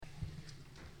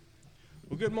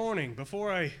Well, good morning. Before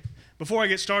I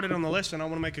get started on the lesson, I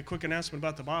want to make a quick announcement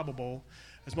about the Bible Bowl.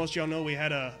 As most of y'all know, we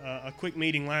had a quick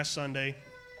meeting last Sunday.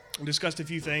 We discussed a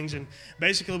few things, and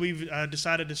basically we've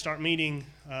decided to start meeting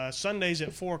Sundays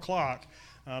at 4 o'clock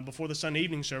before the Sunday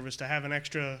evening service to have an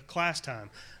extra class time.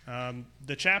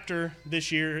 The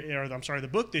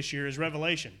book this year is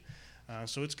Revelation.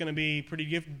 So it's going to be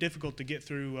pretty difficult to get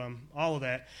through all of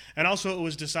that. And also it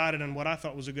was decided on what I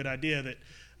thought was a good idea that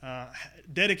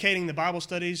dedicating the Bible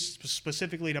studies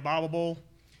specifically to Bible Bowl,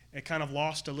 it kind of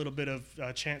lost a little bit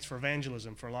of chance for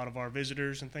evangelism for a lot of our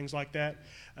visitors and things like that.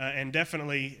 And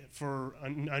definitely for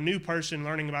a new person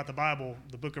learning about the Bible,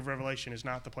 the book of Revelation is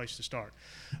not the place to start.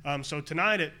 So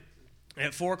tonight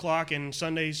at 4 o'clock and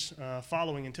Sundays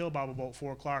following until Bible Bowl at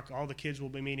 4 o'clock, all the kids will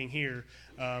be meeting here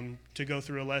to go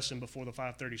through a lesson before the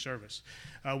 5:30 service.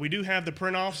 We do have the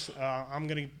print-offs. I'm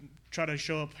going to try to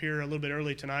show up here a little bit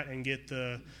early tonight and get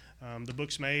the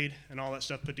books made and all that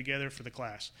stuff put together for the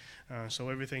class. So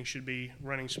everything should be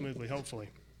running smoothly, hopefully.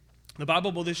 The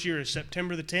Bible Bowl this year is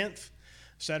September the 10th,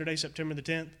 Saturday, September the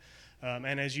 10th.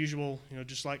 And as usual,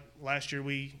 just like last year,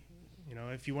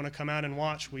 if you want to come out and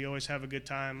watch, we always have a good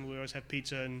time. We always have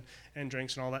pizza and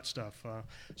drinks and all that stuff.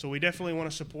 So we definitely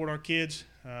want to support our kids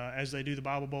as they do the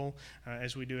Bible Bowl,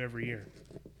 as we do every year.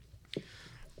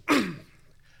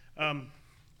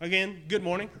 Again, good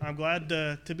morning. I'm glad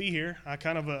to be here. I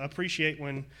kind of appreciate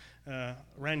when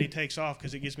Randy takes off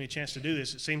because it gives me a chance to do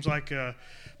this. It seems like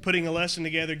putting a lesson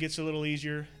together gets a little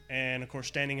easier, and, of course,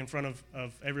 standing in front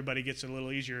of everybody gets a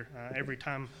little easier every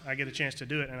time I get a chance to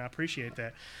do it, and I appreciate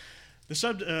that.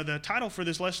 The title for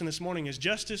this lesson this morning is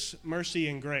Justice, Mercy,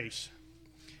 and Grace.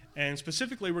 And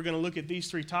specifically, we're going to look at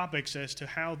these three topics as to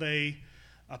how they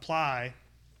apply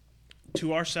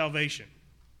to our salvation.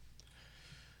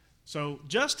 So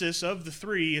justice of the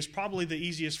three is probably the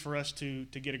easiest for us to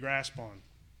get a grasp on.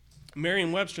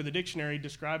 Merriam-Webster, the dictionary,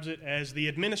 describes it as the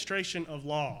administration of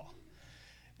law.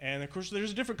 And, of course,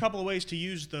 there's a different couple of ways to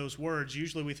use those words.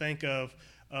 Usually we think of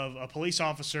a police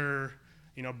officer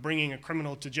bringing a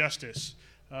criminal to justice.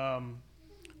 But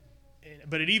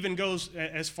it even goes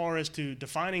as far as to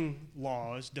defining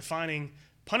laws, defining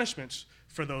punishments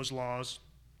for those laws,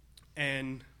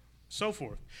 and so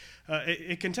forth.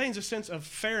 It contains a sense of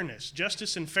fairness.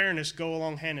 Justice and fairness go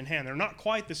along hand in hand. They're not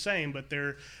quite the same, but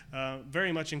they're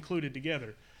very much included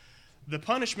together. The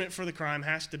punishment for the crime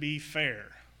has to be fair.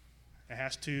 It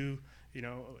has to,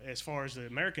 as far as the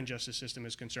American justice system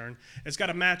is concerned, it's got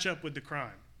to match up with the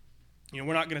crime.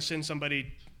 We're not going to send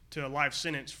somebody to a life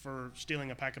sentence for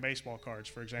stealing a pack of baseball cards,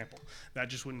 for example. That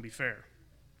just wouldn't be fair.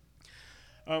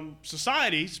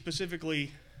 Society,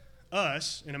 specifically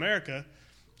us in America,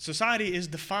 society is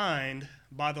defined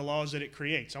by the laws that it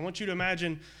creates. I want you to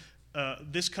imagine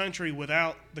this country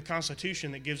without the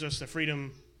Constitution that gives us the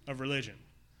freedom of religion.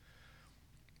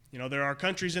 There are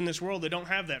countries in this world that don't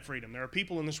have that freedom. There are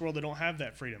people in this world that don't have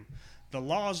that freedom. The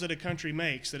laws that a country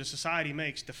makes, that a society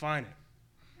makes, define it.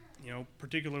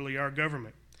 Particularly our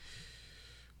government.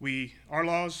 Our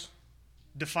laws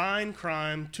define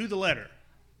crime to the letter.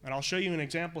 And I'll show you an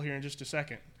example here in just a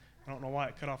second. I don't know why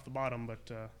it cut off the bottom,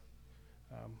 but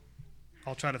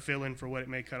I'll try to fill in for what it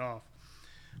may cut off.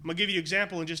 I'm going to give you an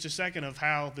example in just a second of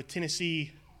how the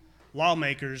Tennessee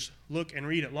lawmakers look and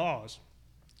read at laws,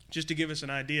 just to give us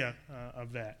an idea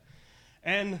of that.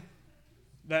 And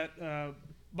that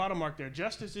bottom mark there,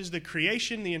 justice is the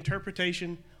creation, the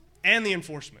interpretation, and the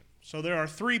enforcement. So there are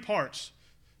three parts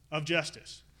of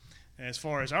justice, as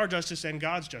far as our justice and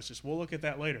God's justice. We'll look at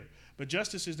that later. But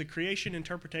justice is the creation,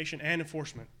 interpretation, and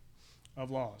enforcement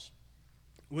of laws.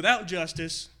 Without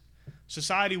justice,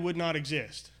 society would not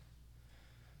exist.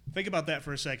 Think about that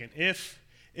for a second. If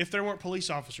there weren't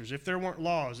police officers, if there weren't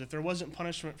laws, if there wasn't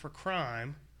punishment for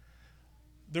crime,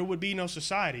 there would be no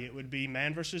society. It would be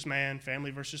man versus man, family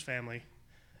versus family,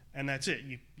 and that's it.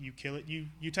 You kill it,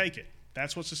 you take it.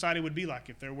 That's what society would be like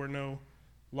if there were no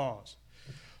laws.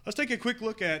 Let's take a quick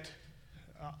look at,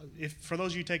 for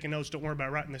those of you taking notes, don't worry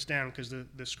about writing this down because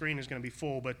the screen is going to be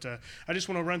full, but I just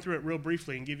want to run through it real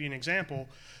briefly and give you an example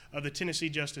of the Tennessee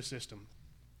justice system.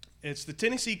 It's the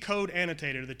Tennessee Code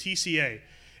Annotator, the TCA.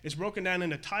 It's broken down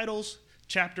into titles,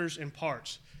 chapters, and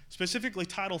parts. Specifically,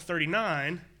 Title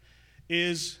 39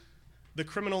 is the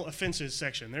criminal offenses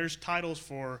section. There's titles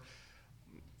for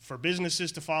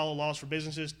businesses to follow, laws for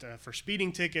businesses, for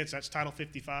speeding tickets, that's Title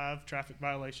 55, traffic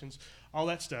violations, all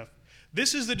that stuff.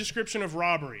 This is the description of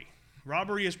robbery.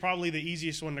 Robbery is probably the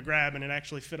easiest one to grab, and it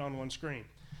actually fit on one screen.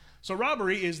 So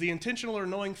robbery is the intentional or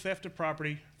knowing theft of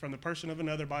property from the person of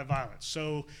another by violence.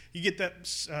 So you get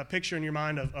that picture in your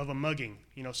mind of a mugging.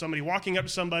 Somebody walking up to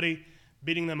somebody,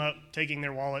 beating them up, taking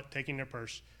their wallet, taking their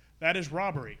purse. That is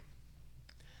robbery.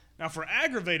 Now, for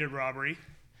aggravated robbery,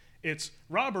 it's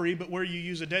robbery, but where you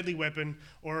use a deadly weapon,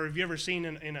 or have you ever seen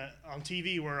on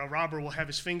TV where a robber will have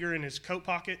his finger in his coat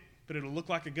pocket, but it'll look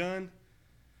like a gun?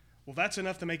 Well, that's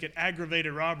enough to make it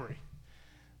aggravated robbery.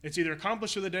 It's either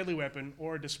accomplished with a deadly weapon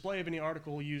or a display of any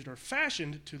article used or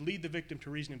fashioned to lead the victim to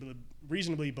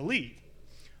reasonably believe,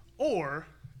 or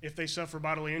if they suffer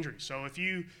bodily injury. So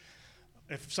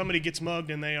if somebody gets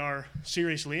mugged and they are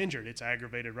seriously injured, it's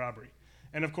aggravated robbery.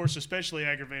 And of course, especially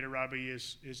aggravated robbery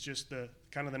is just the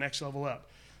kind of the next level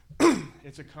up.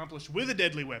 It's accomplished with a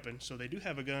deadly weapon, so they do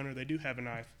have a gun or they do have a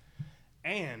knife,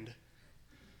 and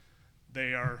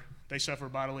they suffer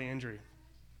bodily injury.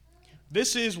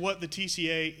 This is what the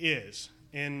TCA is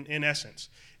in essence.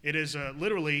 It is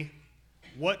literally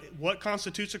what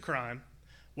constitutes a crime,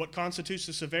 what constitutes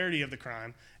the severity of the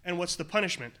crime, and what's the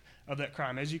punishment of that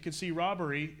crime. As you can see,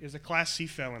 robbery is a Class C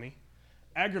felony.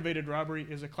 Aggravated robbery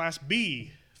is a Class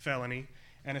B felony,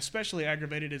 and especially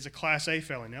aggravated is a Class A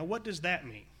felony. Now, what does that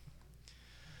mean?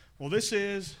 Well, this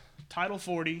is Title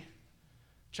 40,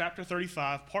 Chapter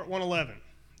 35, Part 111.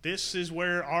 This is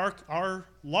where our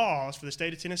laws for the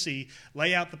state of Tennessee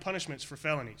lay out the punishments for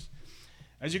felonies.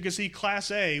 As you can see,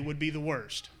 Class A would be the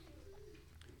worst.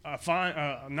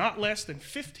 Not less than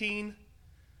 15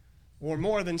 or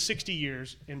more than 60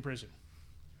 years in prison.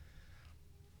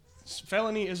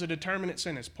 Felony is a determinate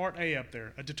sentence, Part A up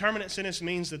there. A determinate sentence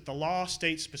means that the law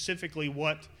states specifically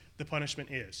what the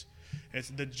punishment is.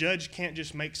 The judge can't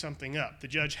just make something up. The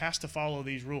judge has to follow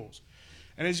these rules.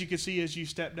 And as you can see, as you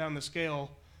step down the scale,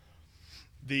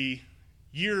 the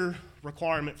year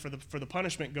requirement for the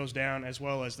punishment goes down as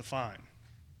well as the fine.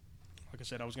 Like I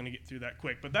said, I was going to get through that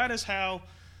quick. But that is how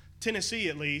Tennessee,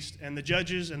 at least, and the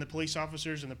judges and the police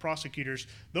officers and the prosecutors,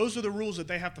 those are the rules that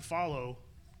they have to follow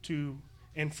to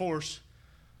enforce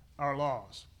our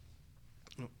laws.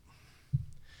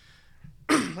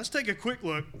 Let's take a quick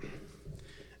look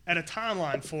at a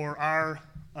timeline for our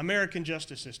American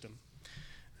justice system.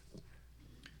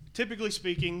 Typically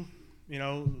speaking,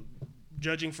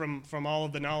 judging from all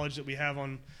of the knowledge that we have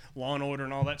on law and order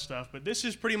and all that stuff, but this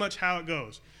is pretty much how it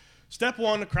goes. Step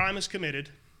 1, the crime is committed,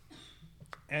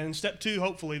 and step 2,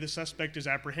 hopefully, the suspect is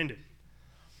apprehended.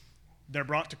 They're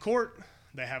brought to court.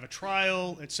 They have a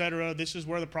trial, etc. This is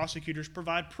where the prosecutors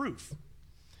provide proof.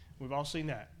 We've all seen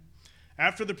that.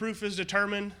 After the proof is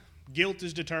determined, guilt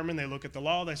is determined. They look at the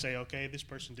law. They say, okay, this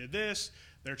person did this.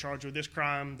 They're charged with this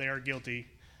crime. They are guilty.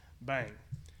 Bang.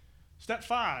 Step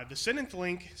 5, the sentence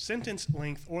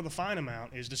length or the fine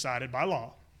amount is decided by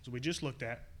law, as we just looked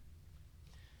at.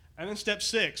 And then step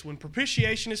 6, when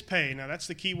propitiation is paid. Now, that's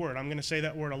the key word. I'm going to say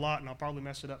that word a lot, and I'll probably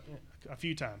mess it up a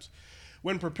few times.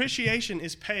 When propitiation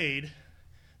is paid,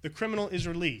 the criminal is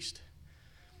released.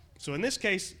 So in this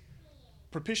case,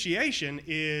 propitiation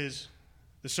is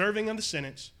the serving of the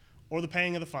sentence or the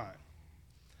paying of the fine.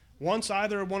 Once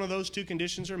either one of those two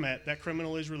conditions are met, that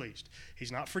criminal is released.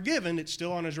 He's not forgiven, it's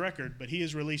still on his record, but he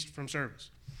is released from service.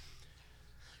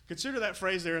 Consider that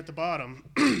phrase there at the bottom.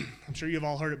 I'm sure you've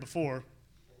all heard it before.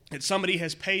 It's somebody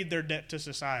has paid their debt to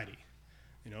society.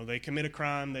 They commit a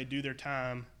crime, they do their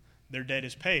time, their debt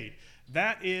is paid.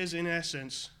 That is, in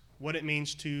essence, what it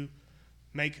means to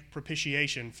make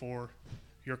propitiation for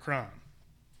your crime.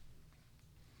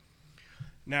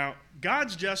 Now,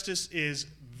 God's justice is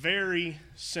very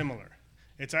similar.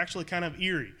 It's actually kind of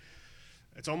eerie.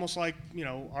 It's almost like,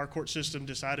 our court system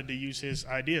decided to use his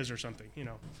ideas or something,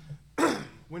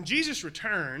 When Jesus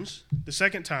returns the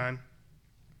second time,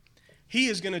 he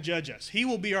is going to judge us. He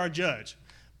will be our judge,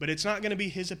 but it's not going to be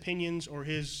his opinions or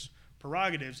his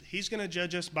prerogatives. He's going to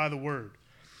judge us by the word.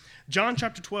 John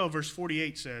chapter 12, verse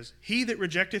 48 says, "He that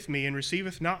rejecteth me and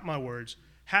receiveth not my words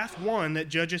hath one that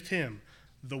judgeth him.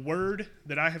 The word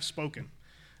that I have spoken,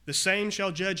 the same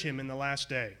shall judge him in the last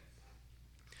day."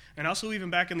 And also even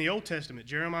back in the Old Testament,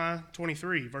 Jeremiah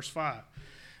 23, verse 5.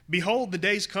 "Behold, the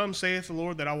days come, saith the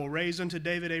Lord, that I will raise unto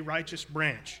David a righteous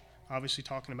branch," obviously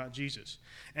talking about Jesus,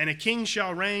 "and a king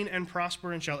shall reign and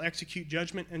prosper and shall execute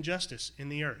judgment and justice in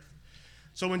the earth."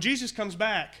 So when Jesus comes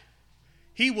back,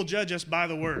 he will judge us by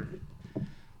the word.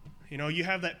 You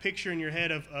have that picture in your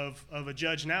head of a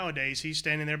judge nowadays. He's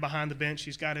standing there behind the bench.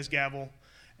 He's got his gavel.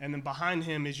 And then behind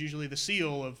him is usually the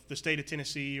seal of the state of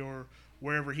Tennessee or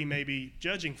wherever he may be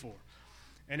judging for.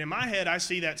 And in my head, I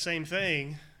see that same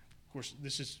thing. Of course,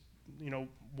 this is,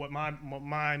 what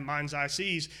my mind's eye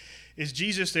sees is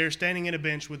Jesus there standing at a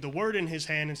bench with the word in his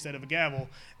hand instead of a gavel,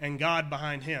 and God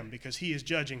behind him because he is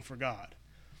judging for God.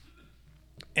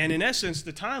 And in essence,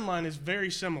 the timeline is very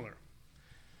similar.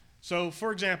 So,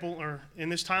 for example, or in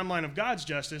this timeline of God's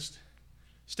justice,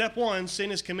 Step one,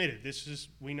 sin is committed.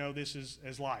 We know this is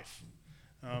as life.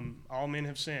 All men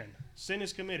have sinned. Sin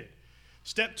is committed.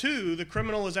 Step two, the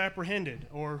criminal is apprehended,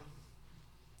 or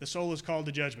the soul is called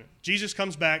to judgment. Jesus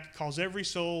comes back, calls every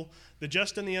soul, the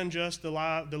just and the unjust,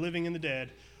 the living and the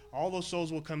dead. All those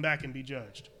souls will come back and be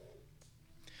judged.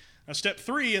 Now, step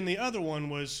three in the other one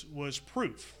was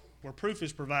proof, where proof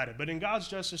is provided. But in God's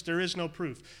justice, there is no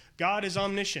proof. God is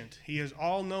omniscient. He is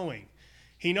all-knowing.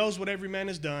 He knows what every man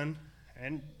has done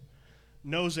and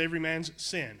knows every man's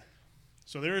sin.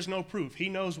 So there is no proof. He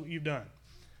knows what you've done.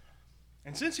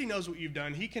 And since he knows what you've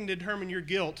done, he can determine your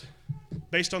guilt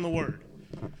based on the word.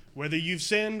 Whether you've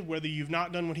sinned, whether you've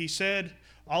not done what he said,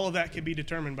 all of that can be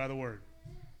determined by the word.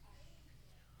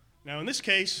 Now, in this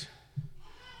case,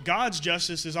 God's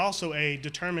justice is also a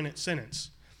determinate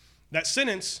sentence. That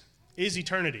sentence is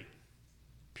eternity,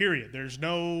 period. There's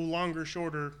no longer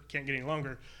shorter, can't get any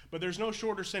longer, but there's no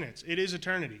shorter sentence. It is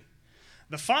eternity.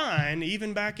 The fine,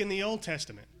 even back in the Old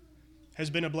Testament, has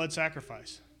been a blood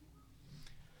sacrifice.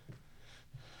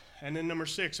 And then number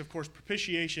 6, of course,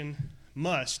 propitiation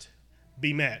must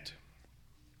be met.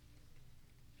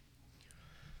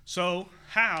 So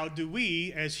how do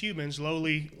we, as humans,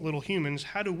 lowly little humans,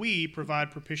 how do we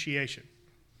provide propitiation?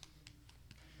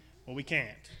 Well, we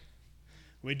can't.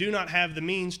 We do not have the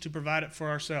means to provide it for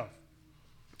ourselves.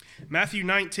 Matthew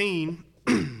 19,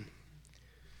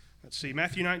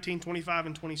 Matthew 19, 25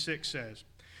 and 26 says,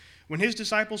 when his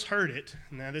disciples heard it,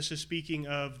 now this is speaking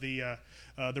of the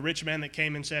rich man that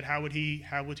came and said, how would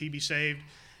he be saved?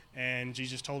 And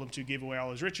Jesus told him to give away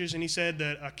all his riches. And he said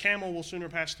that a camel will sooner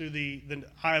pass through the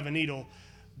eye of a needle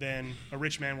than a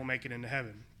rich man will make it into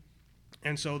heaven.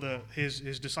 And so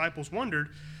his disciples wondered,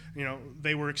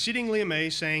 they were exceedingly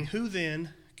amazed, saying, who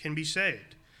then can be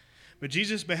saved? But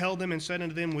Jesus beheld them and said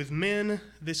unto them, with men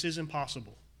this is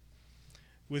impossible.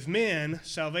 With men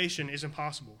salvation is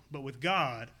impossible, but with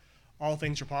God all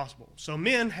things are possible. So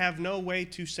men have no way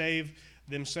to save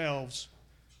themselves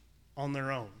on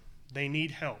their own. They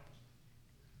need help.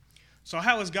 So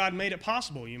how has God made it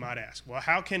possible, you might ask? Well,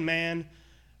 how can man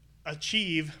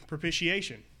achieve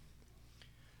propitiation?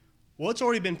 Well, it's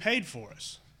already been paid for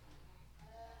us.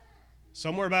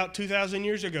 Somewhere about 2,000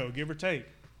 years ago, give or take.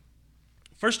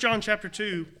 1 John chapter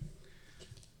 2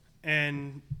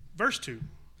 and verse 2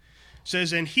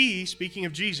 says, and he, speaking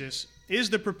of Jesus,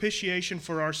 is the propitiation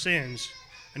for our sins,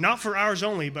 and not for ours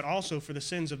only, but also for the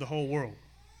sins of the whole world.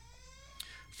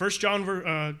 1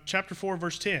 John chapter 4,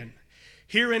 verse 10.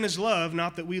 Herein is love,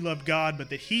 not that we loved God, but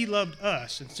that he loved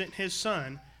us and sent his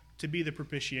Son to be the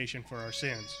propitiation for our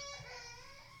sins.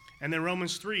 And then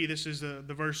Romans 3, this is the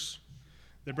verse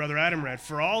that Brother Adam read.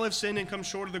 For all have sinned and come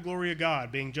short of the glory of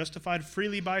God, being justified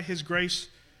freely by his grace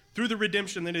through the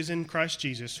redemption that is in Christ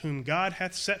Jesus, whom God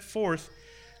hath set forth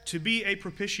to be a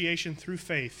propitiation through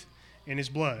faith in his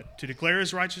blood, to declare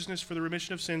his righteousness for the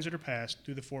remission of sins that are past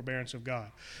through the forbearance of God.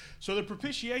 So the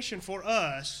propitiation for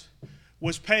us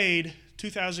was paid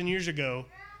 2,000 years ago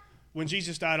when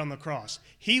Jesus died on the cross.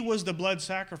 He was the blood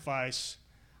sacrifice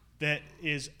that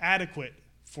is adequate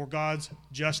for God's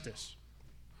justice.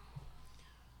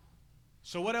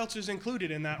 So what else is included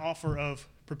in that offer of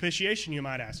propitiation, you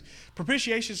might ask?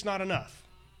 Propitiation is not enough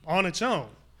on its own.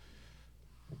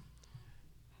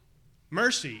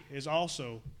 Mercy is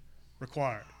also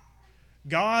required.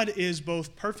 God is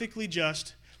both perfectly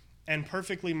just and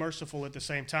perfectly merciful at the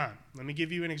same time. Let me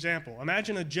give you an example.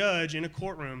 Imagine a judge in a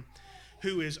courtroom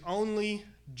who is only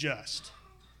just.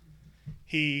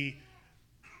 He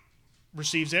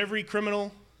receives every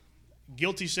criminal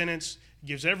guilty sentence,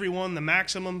 gives everyone the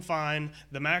maximum fine,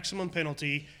 the maximum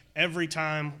penalty, every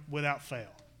time without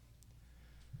fail.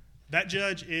 That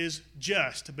judge is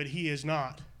just, but he is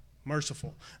not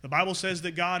merciful. The Bible says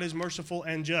that God is merciful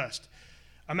and just.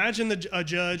 Imagine a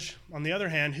judge, on the other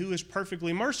hand, who is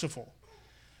perfectly merciful.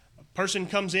 A person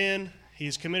comes in, he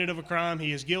is committed of a crime,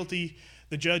 he is guilty.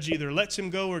 The judge either lets him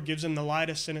go or gives him the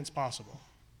lightest sentence possible.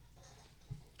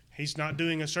 He's not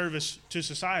doing a service to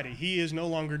society. He is no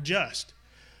longer just.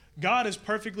 God is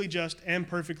perfectly just and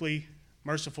perfectly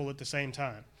merciful at the same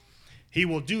time. He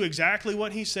will do exactly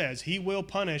what he says. He will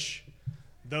punish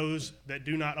those that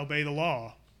do not obey the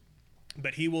law,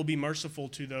 but he will be merciful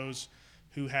to those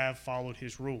who have followed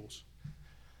his rules.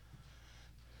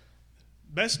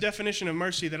 Best definition of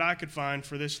mercy that I could find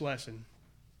for this lesson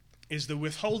is the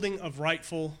withholding of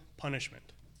rightful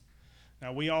punishment.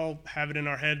 Now, we all have it in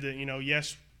our head that,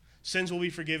 yes, sins will be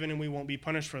forgiven and we won't be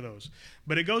punished for those.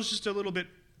 But it goes just a little bit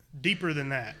deeper than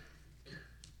that.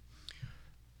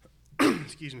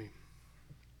 Excuse me.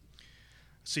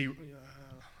 See,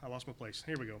 I lost my place.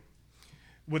 Here we go.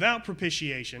 Without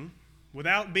propitiation,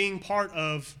 without being part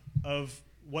of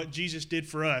what Jesus did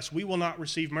for us, we will not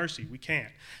receive mercy. We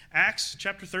can't. Acts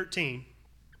chapter 13,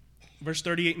 verse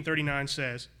 38 and 39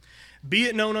 says, "Be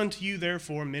it known unto you,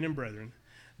 therefore, men and brethren,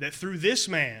 that through this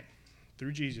man,"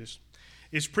 through Jesus,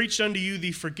 "is preached unto you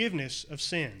the forgiveness of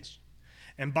sins.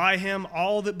 And by him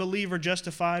all that believe are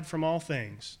justified from all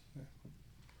things,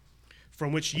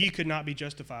 from which ye could not be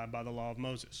justified by the law of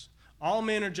Moses." All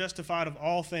men are justified of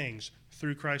all things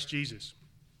through Christ Jesus.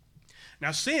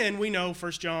 Now sin, we know,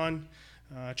 1 John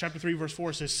chapter 3, verse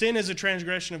 4 says, sin is a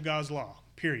transgression of God's law,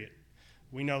 period.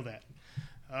 We know that.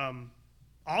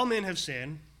 All men have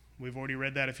sinned. We've already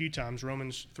read that a few times,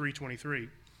 Romans 3:23.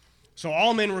 So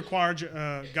all men require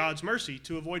God's mercy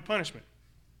to avoid punishment.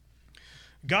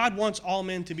 God wants all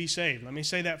men to be saved. Let me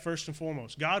say that first and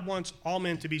foremost. God wants all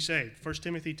men to be saved. 1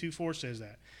 Timothy 2:4 says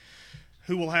that.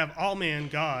 Who will have all men,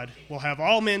 God will have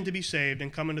all men to be saved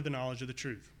and come into the knowledge of the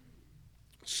truth.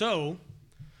 So,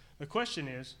 the question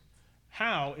is,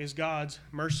 how is God's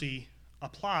mercy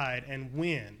applied and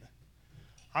when?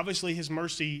 Obviously, his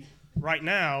mercy right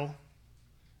now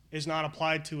is not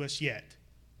applied to us yet.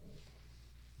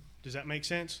 Does that make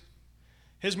sense?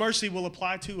 His mercy will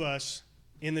apply to us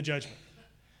in the judgment,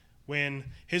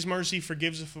 when his mercy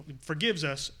forgives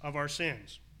us of our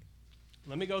sins.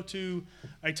 Let me go to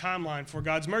a timeline for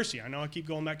God's mercy. I know I keep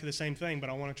going back to the same thing, but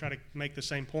I want to try to make the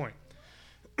same point.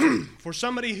 For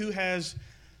somebody who has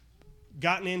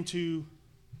gotten into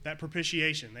that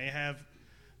propitiation,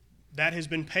 that has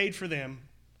been paid for them,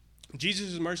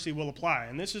 Jesus' mercy will apply.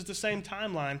 And this is the same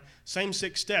timeline, same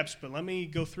 6 steps, but let me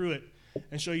go through it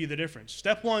and show you the difference.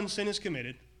 Step 1, sin is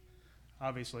committed,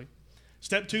 obviously.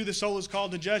 Step 2, the soul is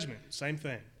called to judgment. Same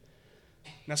thing.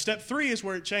 Now, step 3 is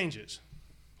where it changes.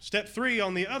 Step 3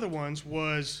 on the other ones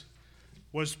was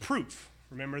proof.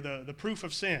 Remember the proof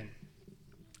of sin.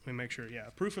 Let me make sure.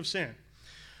 Yeah, proof of sin.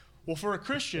 Well, for a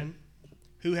Christian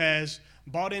who has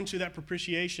bought into that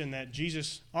propitiation that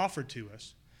Jesus offered to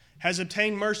us, has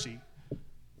obtained mercy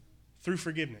through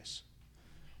forgiveness.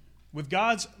 With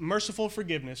God's merciful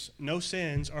forgiveness, no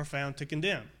sins are found to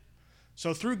condemn.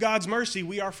 So through God's mercy,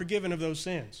 we are forgiven of those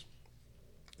sins.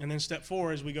 And then step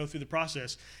 4, as we go through the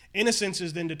process, innocence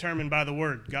is then determined by the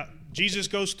Word. Jesus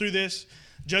goes through this,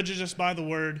 judges us by the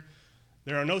Word.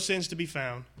 There are no sins to be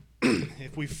found.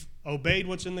 If we've obeyed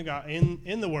what's in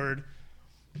the Word,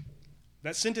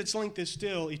 that sentence length is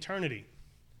still eternity.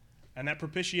 And that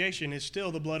propitiation is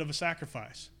still the blood of a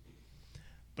sacrifice.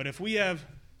 But if we have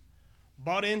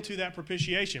bought into that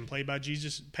propitiation paid by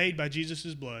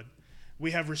Jesus' blood,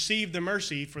 we have received the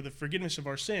mercy for the forgiveness of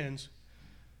our sins,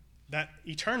 that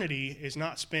eternity is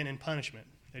not spent in punishment.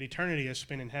 That eternity is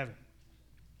spent in heaven.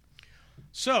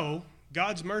 So,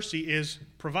 God's mercy is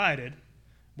provided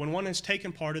when one has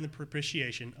taken part in the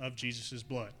propitiation of Jesus'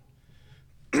 blood.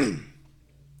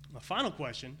 The final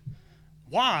question,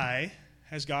 why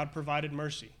has God provided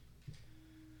mercy?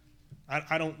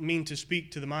 I don't mean to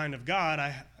speak to the mind of God.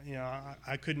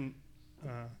 I couldn't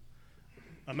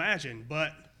imagine,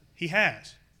 but he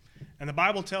has. And the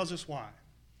Bible tells us why.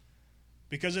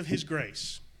 Because of his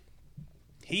grace.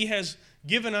 He has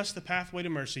given us the pathway to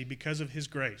mercy because of his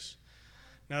grace.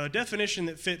 Now, the definition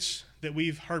that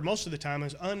we've heard most of the time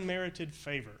is unmerited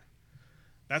favor.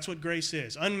 That's what grace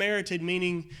is. Unmerited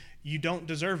meaning you don't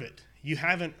deserve it. You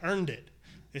haven't earned it.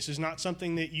 This is not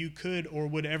something that you could or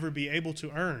would ever be able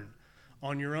to earn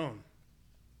on your own.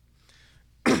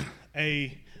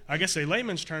 I guess a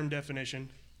layman's term definition,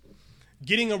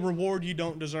 getting a reward you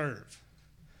don't deserve.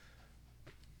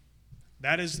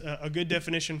 That is a good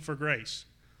definition for grace.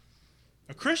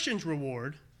 A Christian's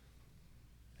reward,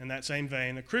 in that same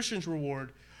vein, a Christian's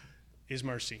reward is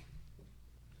mercy.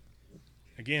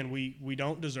 Again, we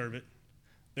don't deserve it.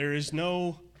 There is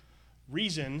no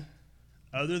reason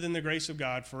other than the grace of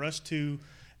God for us to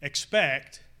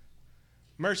expect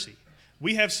mercy.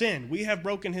 We have sinned. We have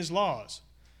broken his laws.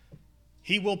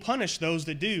 He will punish those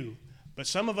that do. But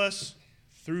some of us,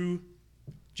 through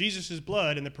Jesus'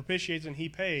 blood and the propitiation he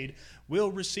paid,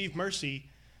 will receive mercy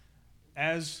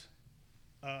as,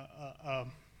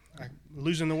 I'm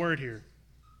losing the word here.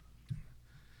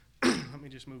 Let me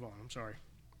just move on. I'm sorry.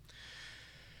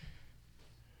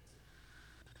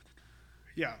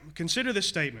 Yeah, consider this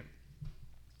statement.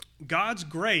 God's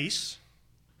grace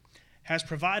has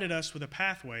provided us with a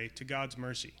pathway to God's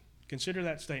mercy. Consider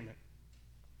that statement.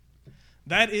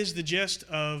 That is the gist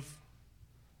of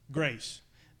grace.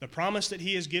 The promise that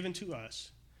he has given to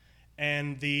us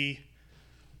and the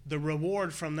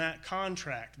reward from that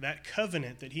contract, that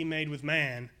covenant that he made with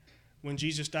man when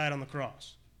Jesus died on the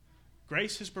cross.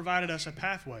 Grace has provided us a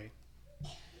pathway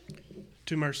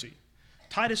to mercy.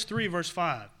 Titus 3, verse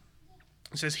 5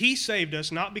 It says, He saved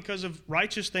us not because of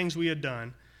righteous things we had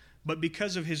done, but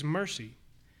because of His mercy.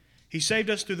 He saved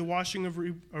us through the washing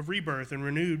of rebirth and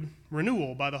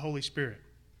renewal by the Holy Spirit.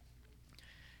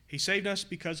 He saved us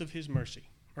because of His mercy.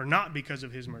 Or not because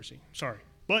of His mercy. Sorry.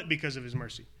 But because of His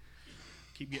mercy.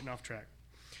 Keep getting off track.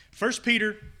 1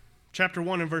 Peter chapter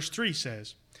 1 and verse 3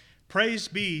 says, Praise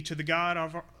be to the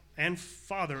God and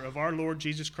Father of our Lord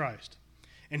Jesus Christ.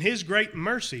 In His great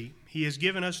mercy, He has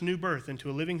given us new birth into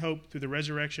a living hope through the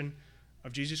resurrection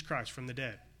of Jesus Christ from the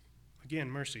dead. Again,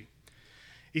 mercy.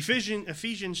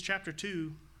 Ephesians chapter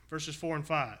 2, verses 4 and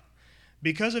 5.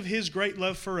 Because of His great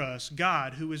love for us,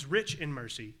 God, who is rich in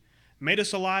mercy, made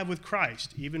us alive with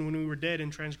Christ, even when we were dead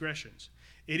in transgressions.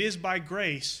 It is by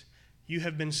grace you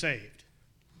have been saved.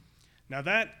 Now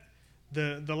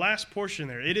the last portion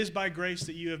there, it is by grace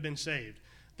that you have been saved.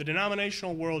 The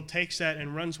denominational world takes that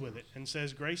and runs with it and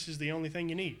says grace is the only thing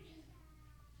you need.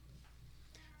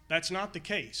 That's not the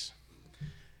case.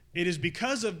 It is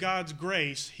because of God's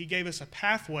grace, He gave us a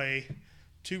pathway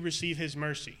to receive His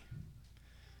mercy.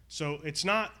 So it's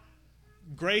not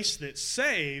grace that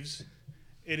saves,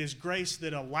 it is grace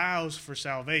that allows for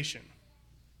salvation.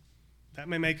 That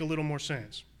may make a little more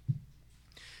sense.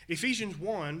 Ephesians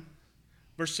 1,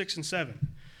 verse 6 and 7.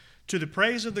 To the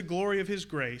praise of the glory of His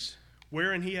grace,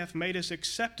 wherein He hath made us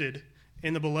accepted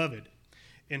in the Beloved,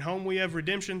 in whom we have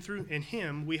redemption through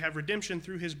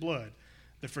His blood,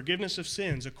 the forgiveness of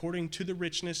sins according to the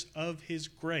richness of His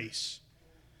grace.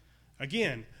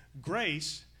 Again,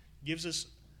 grace gives us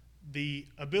the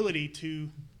ability to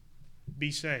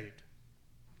be saved.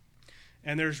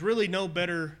 And there's really no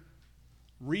better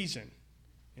reason.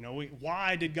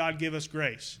 Why did God give us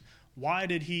grace? Why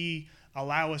did He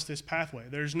allow us this pathway?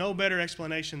 There's no better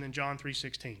explanation than John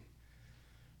 3:16.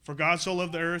 For God so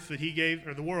loved the earth that He gave,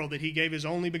 or the world, that He gave His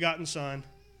only begotten Son,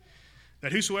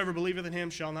 that whosoever believeth in Him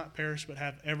shall not perish but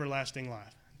have everlasting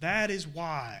life. That is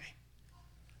why.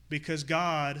 Because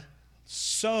God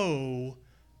so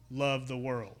loved the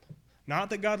world.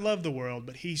 Not that God loved the world,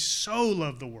 but He so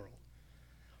loved the world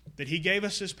that He gave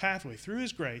us this pathway through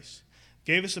His grace,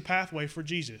 gave us a pathway for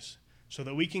Jesus so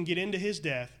that we can get into His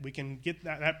death, we can get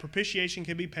that propitiation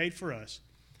can be paid for us,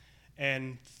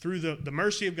 and through the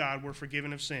mercy of God we're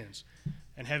forgiven of sins,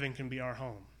 and heaven can be our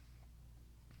home.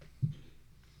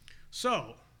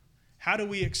 So, how do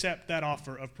we accept that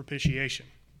offer of propitiation?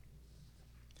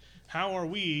 How are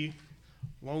we,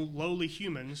 lowly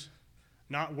humans,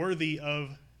 not worthy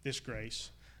of this grace,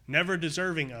 never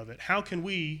deserving of it? How can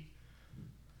we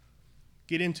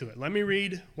get into it? Let me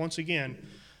read once again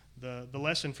the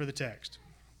lesson for the text.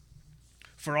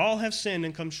 For all have sinned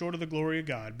and come short of the glory of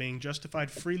God, being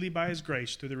justified freely by His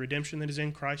grace through the redemption that is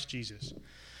in Christ Jesus,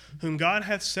 whom God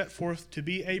hath set forth to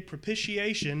be a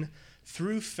propitiation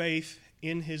through faith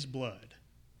in His blood.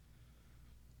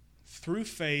 Through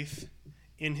faith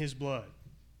in His blood.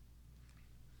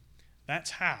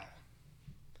 That's how.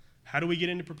 How do we get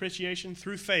into propitiation?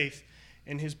 Through faith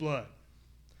in His blood.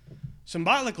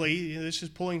 Symbolically, this is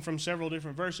pulling from several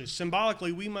different verses.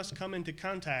 Symbolically, we must come into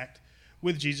contact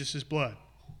with Jesus' blood.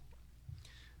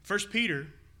 1 Peter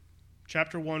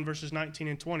chapter 1, verses 19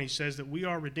 and 20 says that we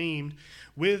are redeemed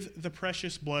with the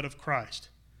precious blood of Christ,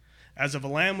 as of a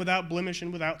lamb without blemish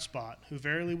and without spot, who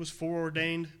verily was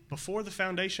foreordained before the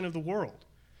foundation of the world,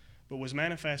 but was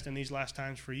manifest in these last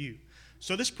times for you.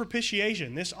 So this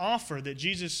propitiation, this offer that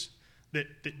Jesus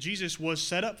was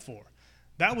set up for,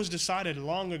 that was decided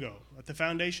long ago at the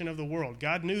foundation of the world.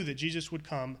 God knew that Jesus would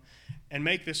come and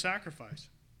make this sacrifice.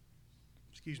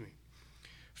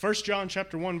 1 John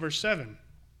chapter 1, verse 7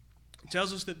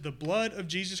 tells us that the blood of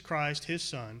Jesus Christ, His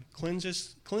Son,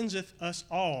 cleanseth us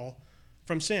all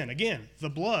from sin. Again, the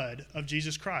blood of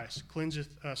Jesus Christ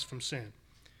cleanseth us from sin.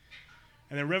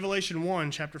 And then Revelation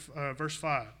 1, verse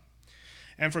 5.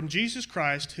 And from Jesus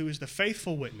Christ, who is the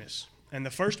faithful witness, and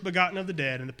the first begotten of the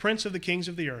dead, and the prince of the kings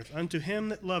of the earth, unto Him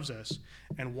that loves us,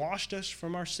 and washed us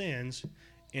from our sins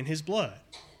in His blood.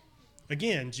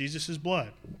 Again, Jesus'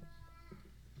 blood.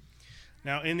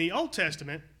 Now, in the Old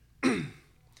Testament,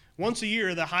 once a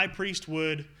year, the high priest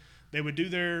would do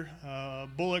their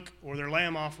bullock or their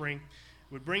lamb offering,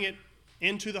 would bring it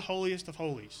into the holiest of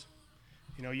holies.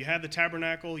 You had the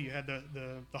tabernacle, you had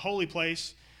the holy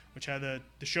place, which had the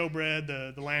showbread,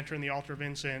 the lantern, the altar of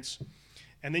incense.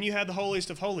 And then you had the holiest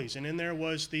of holies, and in there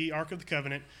was the Ark of the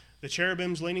Covenant, the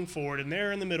cherubims leaning forward, and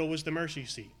there in the middle was the mercy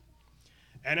seat.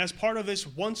 And as part of this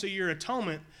once-a-year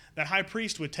atonement, that high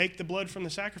priest would take the blood from the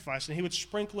sacrifice, and he would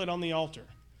sprinkle it on the altar.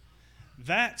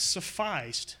 That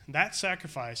sacrifice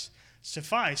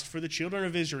sufficed for the children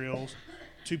of Israel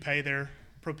to pay their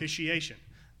propitiation.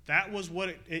 That was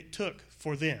what it took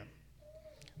for them.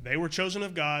 They were chosen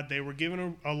of God. They were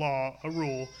given a law, a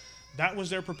rule. That was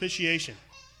their propitiation.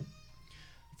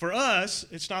 For us,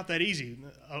 it's not that easy.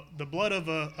 The blood of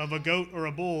a goat or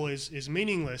a bull is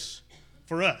meaningless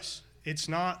for us. It's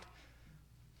not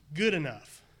good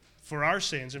enough for our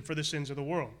sins and for the sins of the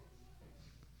world.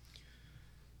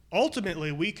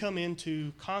 Ultimately, we come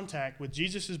into contact with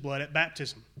Jesus' blood at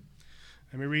baptism.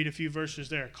 Let me read a few verses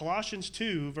there. Colossians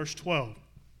 2, verse 12. It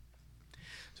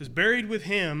says, buried with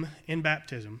him in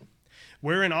baptism,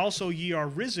 wherein also ye are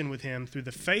risen with him through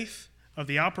the faith of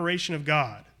the operation of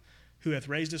God, who hath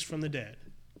raised us from the dead.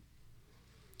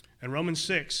 And Romans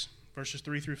 6, verses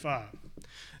 3 through 5.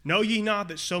 Know ye not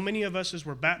that so many of us as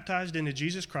were baptized into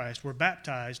Jesus Christ were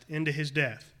baptized into his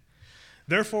death?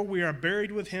 Therefore we are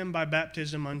buried with him by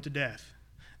baptism unto death,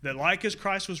 that like as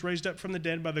Christ was raised up from the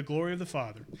dead by the glory of the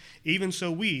Father, even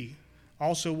so we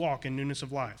also walk in newness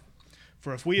of life.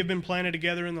 For if we have been planted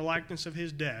together in the likeness of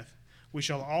his death, we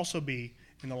shall also be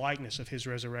in the likeness of his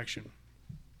resurrection.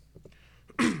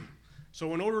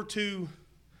 So in order to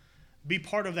be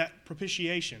part of that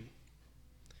propitiation,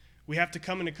 we have to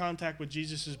come into contact with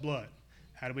Jesus' blood.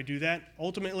 How do we do that?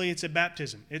 Ultimately, it's at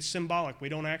baptism. It's symbolic. We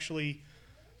don't actually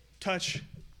touch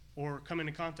or come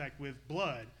into contact with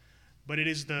blood, but it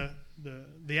is the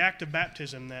act of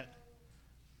baptism that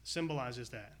symbolizes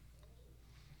that.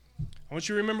 I want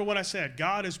you to remember what I said.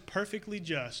 God is perfectly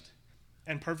just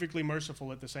and perfectly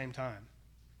merciful at the same time.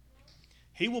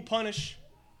 He will punish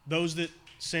those that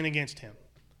sin against him,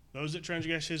 those that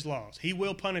transgress his laws. He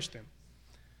will punish them.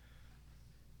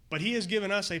 But he has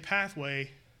given us a pathway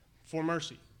for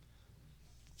mercy.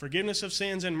 Forgiveness of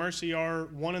sins and mercy are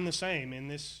one and the same in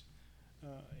this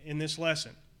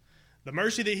lesson. The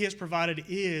mercy that he has provided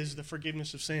is the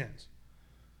forgiveness of sins.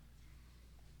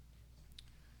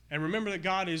 And remember that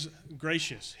God is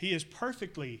gracious. He is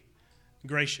perfectly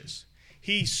gracious.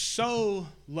 He so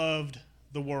loved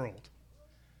the world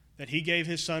that he gave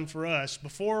his son for us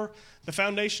before the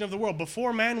foundation of the world,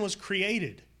 before man was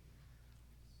created.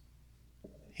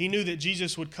 He knew that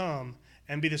Jesus would come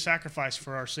and be the sacrifice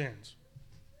for our sins.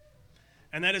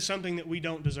 And that is something that we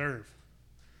don't deserve.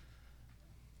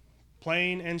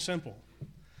 Plain and simple.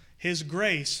 His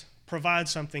grace provides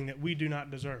something that we do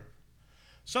not deserve.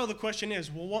 So the question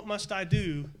is, well, what must I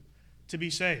do to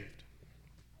be saved?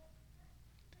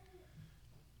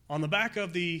 On the back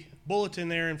of the bulletin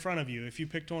there in front of you, if you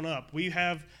picked one up, we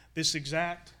have this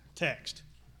exact text.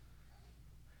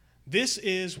 This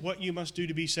is what you must do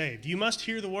to be saved. You must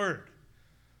hear the word.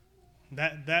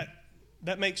 That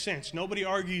makes sense. Nobody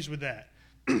argues with that.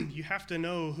 You have to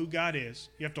know who God is.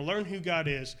 You have to learn who God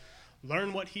is,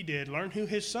 learn what he did, learn who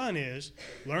his son is,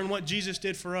 learn what Jesus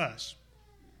did for us.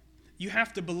 You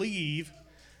have to believe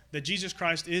that Jesus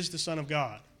Christ is the Son of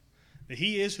God, that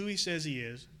he is who he says he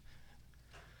is,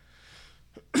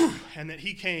 and that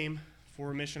he came for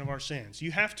remission of our sins.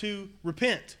 You have to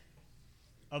repent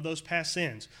of those past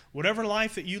sins. Whatever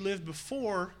life that you lived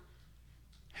before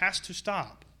has to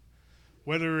stop.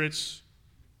 Whether it's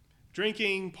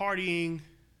drinking, partying,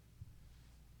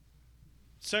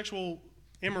 sexual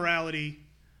immorality,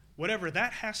 whatever,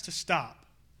 that has to stop.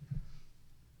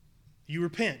 You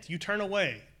repent. You turn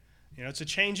away. It's a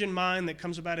change in mind that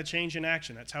comes about a change in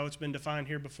action. That's how it's been defined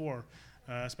here before,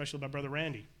 especially by Brother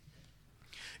Randy.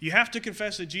 You have to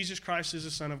confess that Jesus Christ is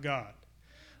the Son of God.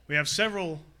 We have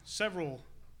several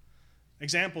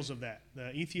examples of that.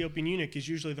 The Ethiopian eunuch is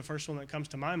usually the first one that comes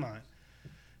to my mind.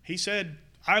 He said,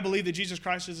 I believe that Jesus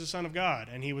Christ is the Son of God,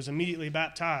 and he was immediately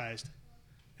baptized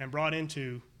and brought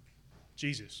into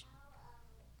Jesus.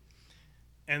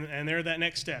 And they're that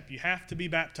next step. You have to be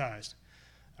baptized.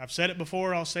 I've said it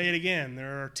before, I'll say it again.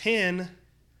 There are 10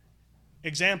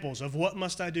 examples of what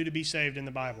must I do to be saved in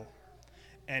the Bible.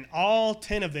 And all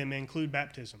 10 of them include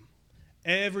baptism.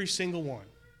 Every single one.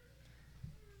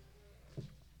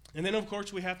 And then, of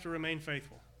course, we have to remain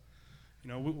faithful.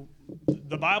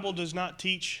 The Bible does not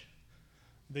teach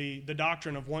the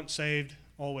doctrine of once saved,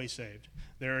 always saved.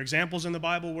 There are examples in the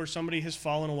Bible where somebody has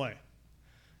fallen away.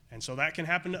 And so that can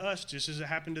happen to us just as it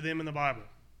happened to them in the Bible.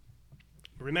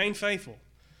 Remain faithful.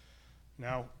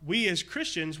 Now, we as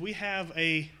Christians, we have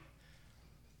a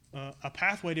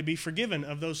pathway to be forgiven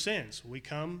of those sins. We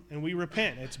come and we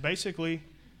repent. It's basically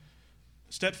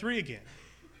step 3 again.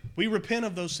 We repent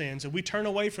of those sins and we turn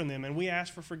away from them and we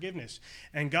ask for forgiveness.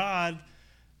 And God,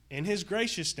 in his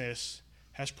graciousness,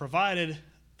 has provided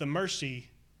the mercy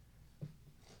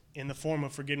in the form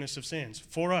of forgiveness of sins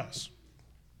for us.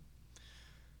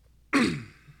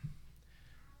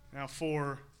 Now,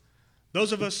 for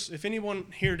those of us, if anyone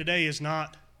here today is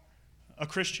not a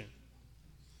Christian,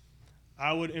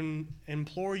 I would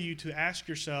implore you to ask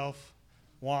yourself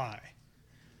why.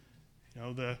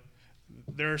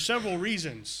 There are several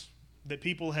reasons that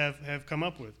people have come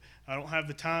up with. I don't have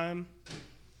the time.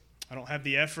 I don't have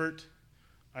the effort.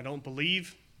 I don't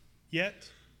believe yet.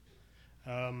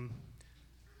 I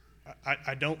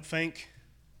don't think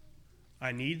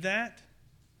I need that.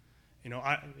 It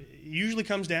usually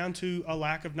comes down to a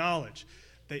lack of knowledge.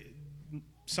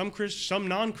 Some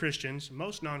non-Christians,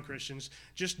 most non-Christians,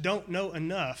 just don't know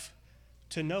enough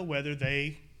to know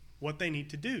what they need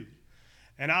to do.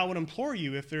 And I would implore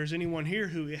you, if there's anyone here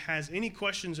who has any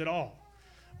questions at all,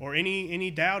 or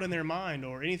any doubt in their mind,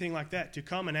 or anything like that, to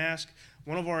come and ask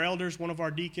one of our elders, one of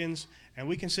our deacons, and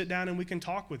we can sit down and we can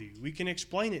talk with you. We can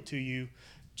explain it to you,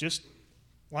 just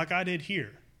like I did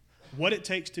here, what it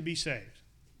takes to be saved.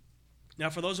 Now,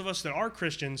 for those of us that are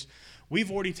Christians,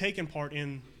 we've already taken part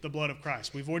in the blood of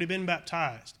Christ. We've already been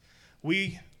baptized.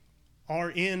 We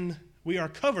are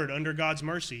covered under God's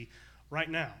mercy right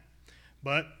now.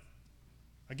 But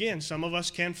again, some of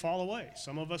us can fall away.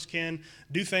 Some of us can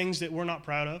do things that we're not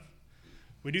proud of.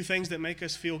 We do things that make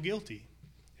us feel guilty.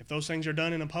 If those things are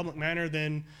done in a public manner,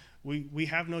 then we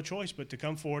have no choice but to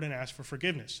come forward and ask for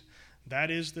forgiveness.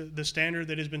 That is the standard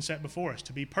that has been set before us,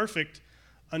 to be perfect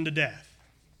unto death.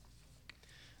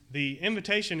 The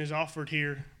invitation is offered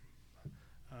here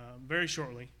very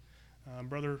shortly.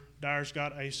 Brother Dyer's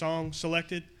got a song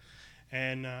selected.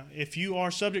 And if you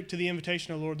are subject to the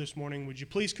invitation of the Lord this morning, would you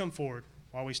please come forward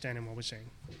while we stand and while we sing?